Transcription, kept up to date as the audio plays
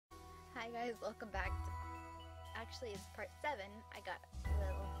Hi guys, welcome back to, actually it's part 7. I got a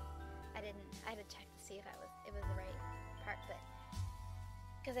little, I had to check to see if it was the right part, but,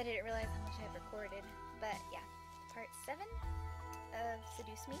 because I didn't realize how much I had recorded, but yeah, part 7 of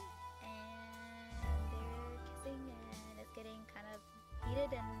Seduce Me, and they're kissing, and it's getting kind of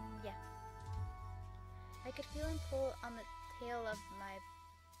heated, and yeah. I could feel him pull on the tail of my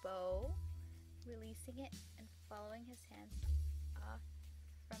bow, releasing it and following his hands off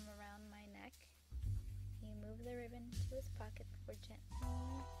from around my neck. He moved the ribbon to his pocket before gently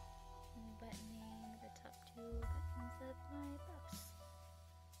buttoning the top 2 buttons of my blouse.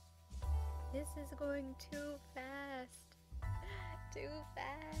 This is going too fast. Too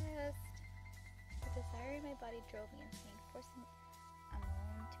fast. The desire in my body drove me insane, forcing a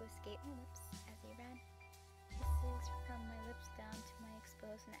moan to escape my lips as he ran kisses from my lips down to my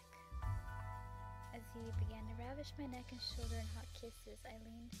exposed neck. As he began to ravish my neck and shoulder in hot kisses, I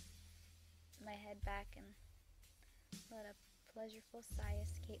leaned my head back and let a pleasureful sigh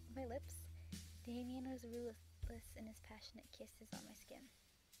escape my lips. Damien was ruthless in his passionate kisses on my skin.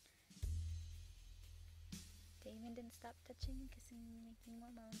 Damien didn't stop touching and kissing me, making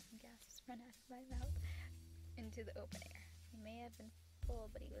more moans and gasps run out of my mouth into the open air. He may have been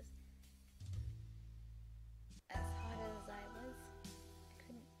full, but he was as hot as I was.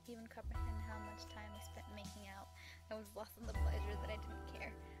 Even comprehend how much time we spent making out. I was lost in the pleasure that I didn't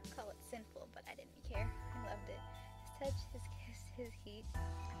care. Call it sinful, but I didn't care. I loved it. His touch, his kiss, his heat.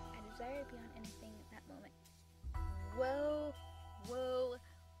 I desired beyond anything in that moment. Whoa, whoa,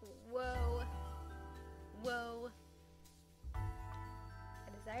 whoa, whoa. I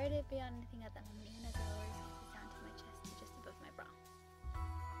desired it beyond anything at that moment, even as I lowered his kisses down to my chest to just above my bra.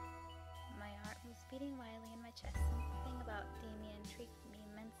 My heart was beating wildly in my chest. Something about Damien intrigued me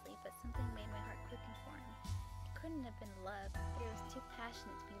immensely, but something made my heart quicken for him. It couldn't have been love, but it was too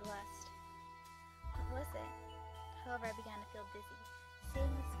passionate to be lust. What was it? However, I began to feel dizzy,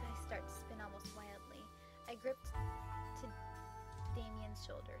 seeing the sky start to spin almost wildly. I gripped to Damien's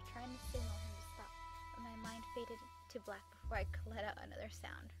shoulder, trying to signal him to stop, but my mind faded to black before I could let out another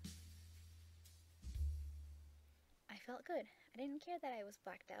sound. I felt good. I didn't care that I was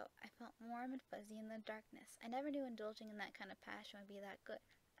blacked out. I felt warm and fuzzy in the darkness. I never knew indulging in that kind of passion would be that good.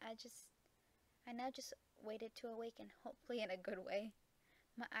 I now just waited to awaken, hopefully in a good way.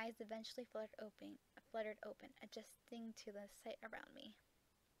 My eyes eventually fluttered open, adjusting to the sight around me.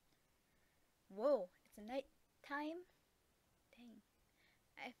 Whoa, it's night time? Dang.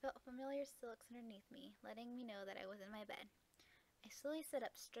 I felt familiar silks underneath me, letting me know that I was in my bed. I slowly sat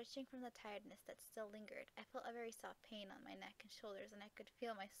up, stretching from the tiredness that still lingered. I felt a very soft pain on my neck and shoulders, and I could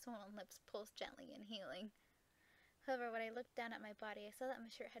feel my swollen lips pulse gently in healing. However, when I looked down at my body, I saw that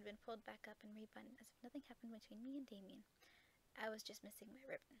my shirt had been pulled back up and rebuttoned, as if nothing happened between me and Damien. I was just missing my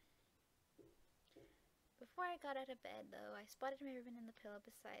ribbon. Before I got out of bed, though, I spotted my ribbon in the pillow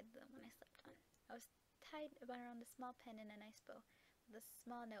beside the one I slept on. I was tied around a small pin in a nice bow, with a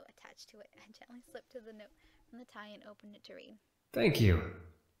small note attached to it. I gently slipped to the note from the tie and opened it to read. Thank you.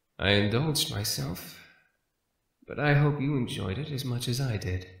 I indulged myself, but I hope you enjoyed it as much as I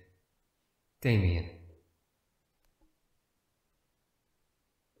did. Damien.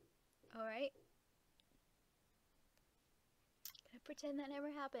 Alright. Gonna pretend that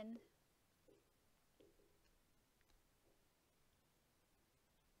never happened.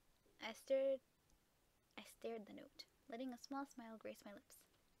 I stared the note, letting a small smile grace my lips.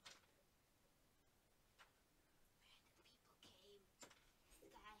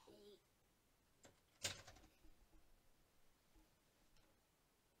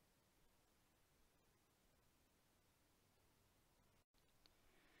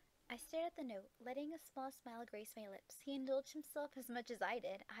 I stared at the note, letting a small smile grace my lips. He indulged himself as much as I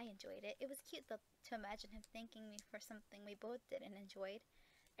did. I enjoyed it. It was cute, though, to imagine him thanking me for something we both did and enjoyed.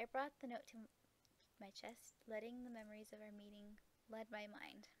 I brought the note to my chest, letting the memories of our meeting lead my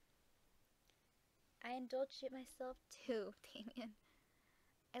mind. I indulged it myself, too, Damien.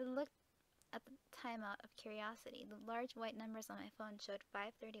 I looked at the time out of curiosity. The large white numbers on my phone showed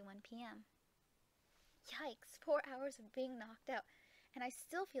 5:31 p.m. Yikes, 4 hours of being knocked out. And I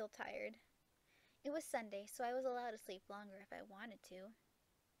still feel tired. It was Sunday, so I was allowed to sleep longer if I wanted to.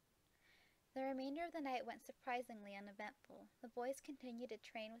 The remainder of the night went surprisingly uneventful. The boys continued to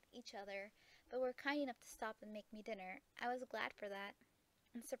train with each other, but were kind enough to stop and make me dinner. I was glad for that.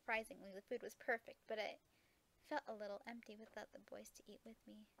 And surprisingly, the food was perfect, but I felt a little empty without the boys to eat with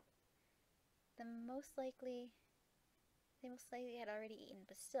me. They most likely had already eaten,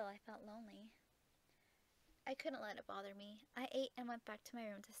 but still I felt lonely. I couldn't let it bother me. I ate and went back to my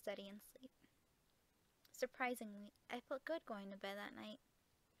room to study and sleep. Surprisingly, I felt good going to bed that night.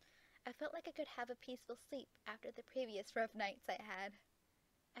 I felt like I could have a peaceful sleep after the previous rough nights I had.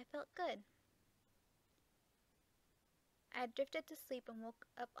 I felt good. I had drifted to sleep and woke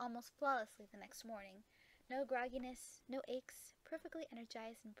up almost flawlessly the next morning. No grogginess, no aches, perfectly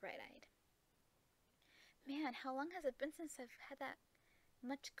energized and bright-eyed. Man, how long has it been since I've had that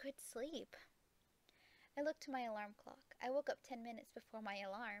much good sleep? I looked to my alarm clock. I woke up 10 minutes before my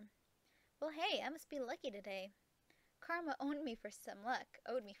alarm. Well, hey, I must be lucky today. Karma owed me for some luck.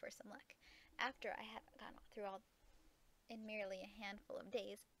 After I had gone through all in merely a handful of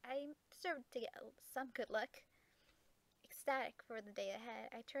days, I deserved to get some good luck. Ecstatic for the day ahead,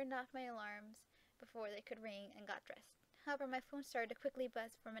 I turned off my alarms before they could ring and got dressed. However, my phone started to quickly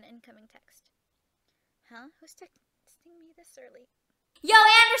buzz from an incoming text. Huh? Who's texting me this early? Yo,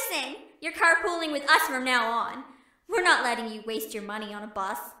 Anderson! You're carpooling with us from now on. We're not letting you waste your money on a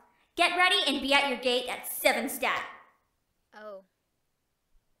bus. Get ready and be at your gate at 7 stat. Oh.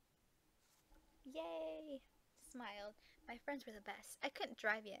 Yay! Smiled. My friends were the best. I couldn't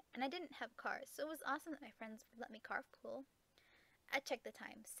drive yet, and I didn't have cars, so it was awesome that my friends would let me carpool. I checked the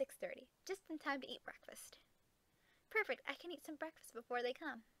time, 6:30, just in time to eat breakfast. Perfect, I can eat some breakfast before they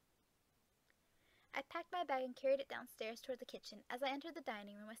come. I packed my bag and carried it downstairs toward the kitchen. As I entered the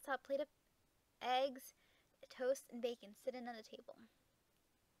dining room, I saw a plate of eggs, toast, and bacon sitting on the table.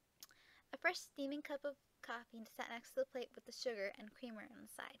 A fresh steaming cup of coffee sat next to the plate with the sugar and creamer on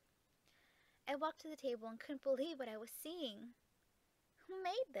the side. I walked to the table and couldn't believe what I was seeing. Who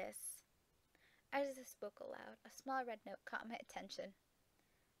made this? As I spoke aloud, a small red note caught my attention.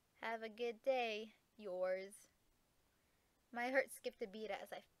 Have a good day, yours. My heart skipped a beat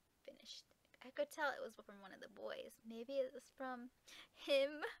as I finished. I could tell it was from one of the boys. Maybe it was from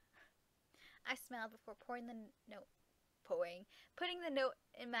him. I smiled before putting the note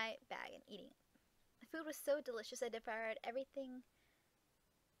in my bag and eating it. The food was so delicious I devoured every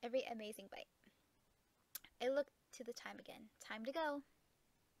amazing bite. I looked to the time again. Time to go.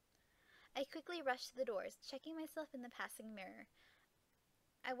 I quickly rushed to the doors, checking myself in the passing mirror.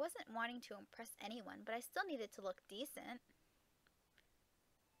 I wasn't wanting to impress anyone, but I still needed to look decent.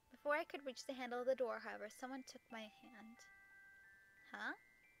 Before I could reach the handle of the door, however, someone took my hand. Huh?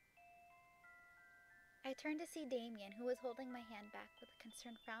 I turned to see Damien, who was holding my hand back with a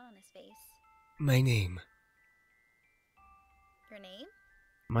concerned frown on his face. My name. Your name?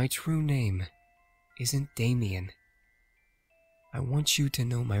 My true name isn't Damien. I want you to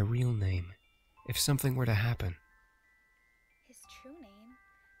know my real name, if something were to happen. His true name?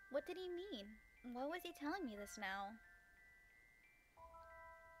 What did he mean? Why was he telling me this now?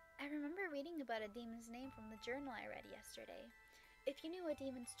 I remember reading about a demon's name from the journal I read yesterday. If you knew a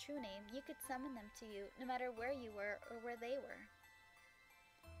demon's true name, you could summon them to you, no matter where you were or where they were.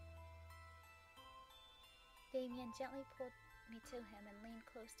 Damien gently pulled me to him and leaned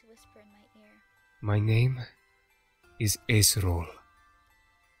close to whisper in my ear. My name is Esrol.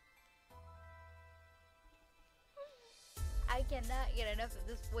 I cannot get enough of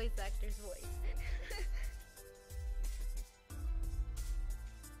this voice actor's voice.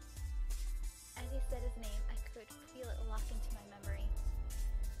 As he said his name, I could feel it lock into my memory.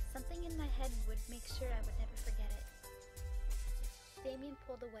 Something in my head would make sure I would never forget it. Damien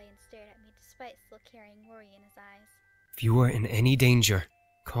pulled away and stared at me, despite still carrying worry in his eyes. If you are in any danger,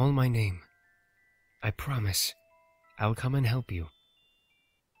 call my name. I promise, I'll come and help you.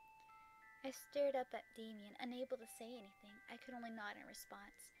 I stared up at Damien, unable to say anything. I could only nod in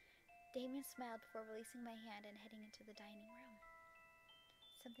response. Damien smiled before releasing my hand and heading into the dining room.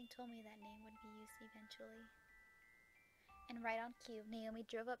 Something told me that name would be used eventually. And right on cue, Naomi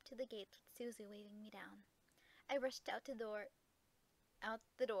drove up to the gates with Suzu waving me down. I rushed out the door,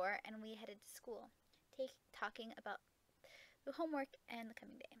 and we headed to school, talking about the homework and the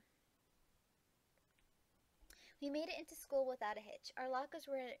coming day. We made it into school without a hitch. Our lockers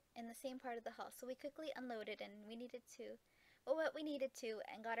were in the same part of the hall, so we quickly unloaded what we needed to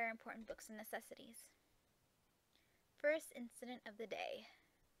and got our important books and necessities. First incident of the day.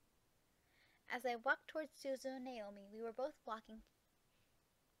 As I walked towards Suzu and Naomi, we were both waiting.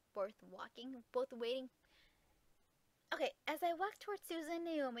 As I walked towards Suzu and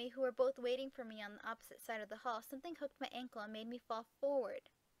Naomi, who were both waiting for me on the opposite side of the hall, something hooked my ankle and made me fall forward.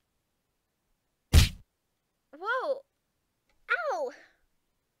 Whoa! Ow!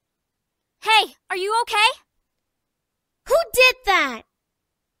 Hey, are you okay? Who did that?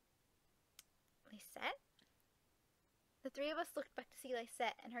 Lisette? The three of us looked back to see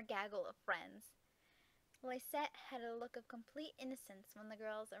Lisette and her gaggle of friends. Lisette had a look of complete innocence when the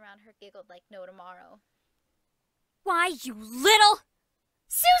girls around her giggled like no tomorrow. Why, you little...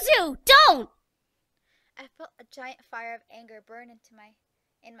 Suzu, don't! I felt a giant fire of anger burn into my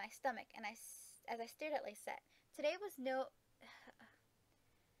in my stomach, and as I stared at Lysette. Today was no...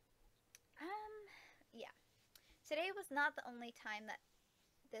 yeah. Today was not the only time that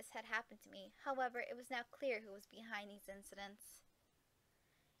this had happened to me. However, it was now clear who was behind these incidents.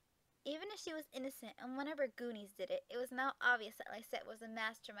 Even if she was innocent and one of her goonies did it, it was now obvious that Lysette was a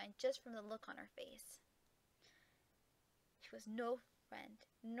mastermind just from the look on her face. She was no friend,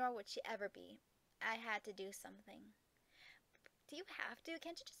 nor would she ever be. I had to do something. Do you have to?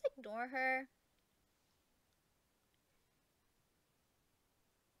 Can't you just ignore her?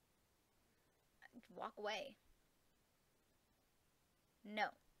 Walk away. No.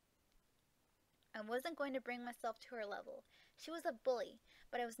 I wasn't going to bring myself to her level. She was a bully,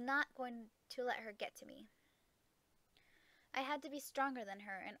 but I was not going to let her get to me. I had to be stronger than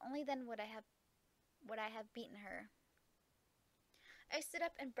her, and only then would I have beaten her. I stood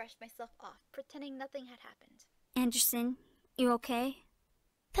up and brushed myself off, pretending nothing had happened. Anderson, you okay?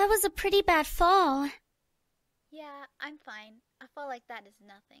 That was a pretty bad fall. Yeah, I'm fine. A fall like that is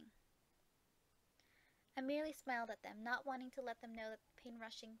nothing. I merely smiled at them, not wanting to let them know that the pain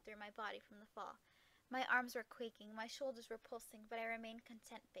rushing through my body from the fall. My arms were quaking, my shoulders were pulsing, but I remained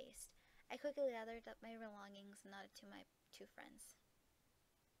content-faced. I quickly gathered up my belongings and nodded to my two friends.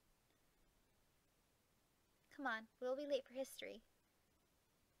 Come on, we'll be late for history.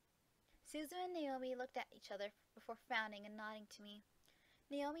 Suzu and Naomi looked at each other before frowning and nodding to me.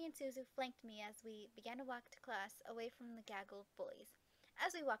 Naomi and Suzu flanked me as we began to walk to class, away from the gaggle of bullies.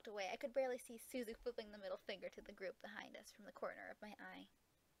 As we walked away, I could barely see Suzu flipping the middle finger to the group behind us from the corner of my eye.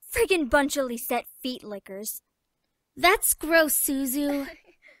 Friggin' bunch of Lysette feet lickers. That's gross, Suzu.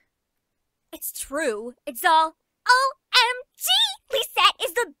 It's true. It's all OMG! Lysette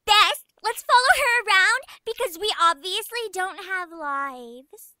is the best! Let's follow her around because we obviously don't have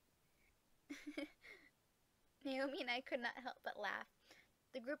lives. Naomi and I could not help but laugh.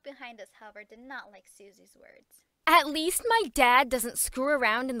 The group behind us, however, did not like Suzu's words. At least my dad doesn't screw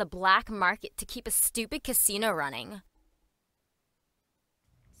around in the black market to keep a stupid casino running.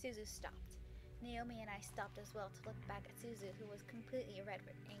 Suzu stopped. Naomi and I stopped as well to look back at Suzu, who was completely red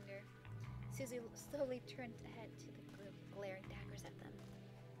with anger. Suzu slowly turned to head to the group, glaring daggers at them.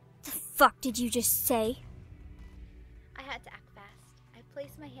 The fuck did you just say? I had to act fast. I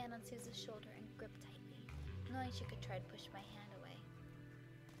placed my hand on Suzu's shoulder and gripped tightly, knowing she could try to push my hand away.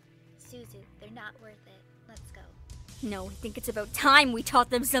 Suzu, they're not worth it. Let's go. No, I think it's about time we taught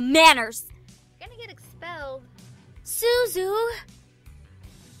them some manners. You're gonna get expelled. Suzu!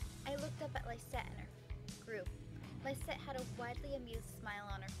 I looked up at Lysette and her group. Lysette had a widely amused smile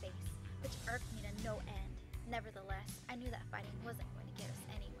on her face, which irked me to no end. Nevertheless, I knew that fighting wasn't going to get us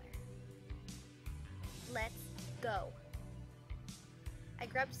anywhere. Let's go. I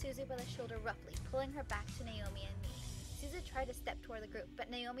grabbed Suzu by the shoulder roughly, pulling her back to Naomi and me. Suzu tried to step toward the group,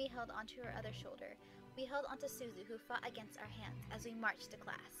 but Naomi held onto her other shoulder. We held onto Suzu, who fought against our hands as we marched to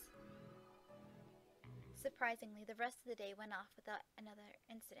class. Surprisingly, the rest of the day went off without another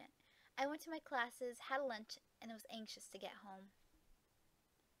incident. I went to my classes, had lunch, and was anxious to get home.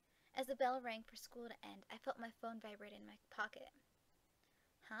 As the bell rang for school to end, I felt my phone vibrate in my pocket.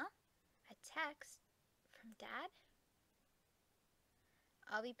 Huh? A text? From Dad?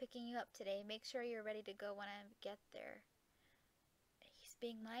 I'll be picking you up today. Make sure you're ready to go when I get there. He's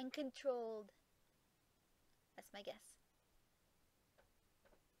being mind-controlled. That's my guess.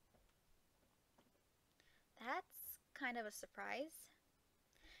 That's kind of a surprise.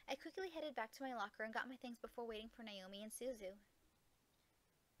 I quickly headed back to my locker and got my things before waiting for Naomi and Suzu.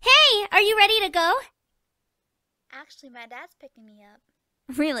 Hey, are you ready to go? Actually, my dad's picking me up.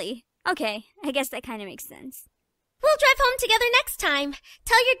 Really? Okay, I guess that kind of makes sense. We'll drive home together next time.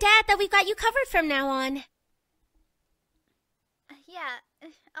 Tell your dad that we've got you covered from now on. Yeah,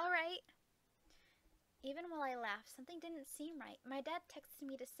 alright. Even while I laughed, something didn't seem right. My dad texted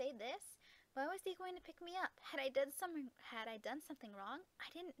me to say this. Why was he going to pick me up? Had I done something wrong? I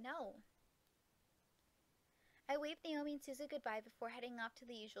didn't know. I waved Naomi and Suzu goodbye before heading off to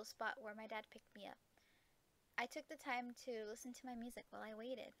the usual spot where my dad picked me up. I took the time to listen to my music while I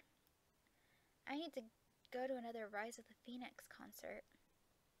waited. I need to go to another Rise of the Phoenix concert.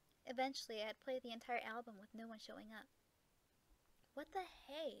 Eventually, I had played the entire album with no one showing up. What the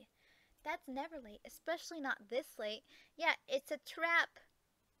hey? That's never late, especially not this late. Yeah, it's a trap!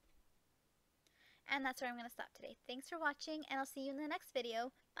 And that's where I'm going to stop today. Thanks for watching, and I'll see you in the next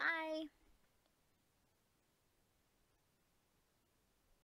video. Bye!